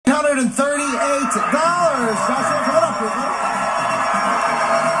Joshua, come up here, buddy.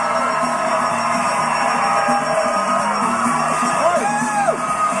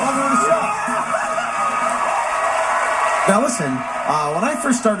 Now listen, when I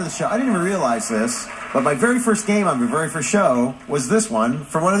first started the show, I didn't even realize this, but my very first game on my very first show was this one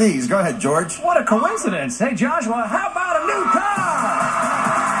from one of these. Go ahead, George. What a coincidence. Hey, Joshua, how about a new car?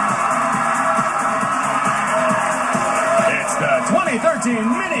 It's the 2013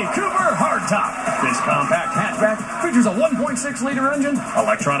 Mini Cooper Hardtop. This compact hatchback features a 1.6-liter engine,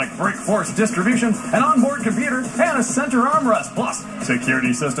 electronic brake force distribution, an onboard computer, and a center armrest, plus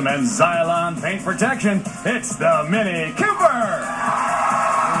security system and Xylon paint protection. It's the Mini Cooper.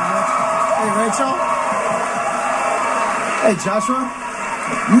 Hey, Rachel. Hey, Joshua.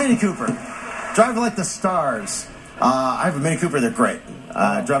 Mini Cooper. Drive it like the stars. I have a Mini Cooper. They're great.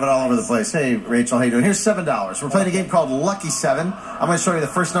 Drive it all over the place. Hey, Rachel, how you doing? Here's $7. We're playing a game called Lucky 7. I'm going to show you the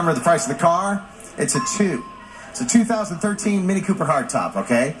first number of the price of the car. It's a 2. It's a 2013 Mini Cooper Hardtop,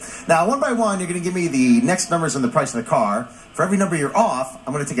 okay? Now, one by one, you're going to give me the next numbers and the price of the car. For every number you're off,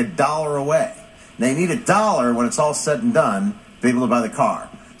 I'm going to take $1 away. Now, you need $1 when it's all said and done to be able to buy the car.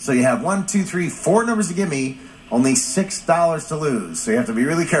 So you have 1, 2, 3, 4 numbers to give me, only $6 to lose. So you have to be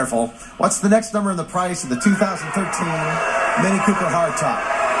really careful. What's the next number in the price of the 2013 Mini Cooper Hardtop?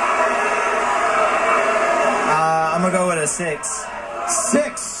 I'm going to go with a 6.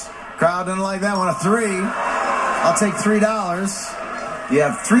 6. Crowd didn't like that one. A 3. I'll take $3. You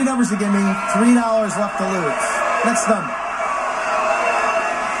have 3 numbers to give me, $3 left to lose. Next number.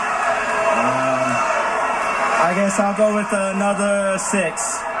 I guess I'll go with another 6.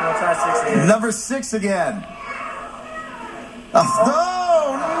 We'll try 6 again. Number 6 again.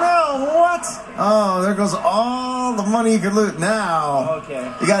 Oh, no, what? Oh, there goes all the money you could loot now. Okay.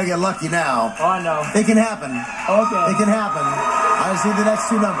 You got to get lucky now. Oh, I know. It can happen. Okay. It can happen. I just need the next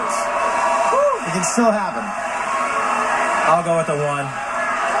 2 numbers. Woo. It can still happen. I'll go with a 1.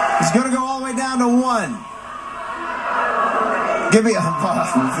 It's going to go all the way down to 1. Give me a...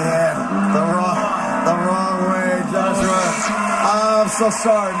 man, the wrong way, Joshua. I'm so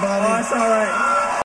sorry, buddy. Oh, it's all right.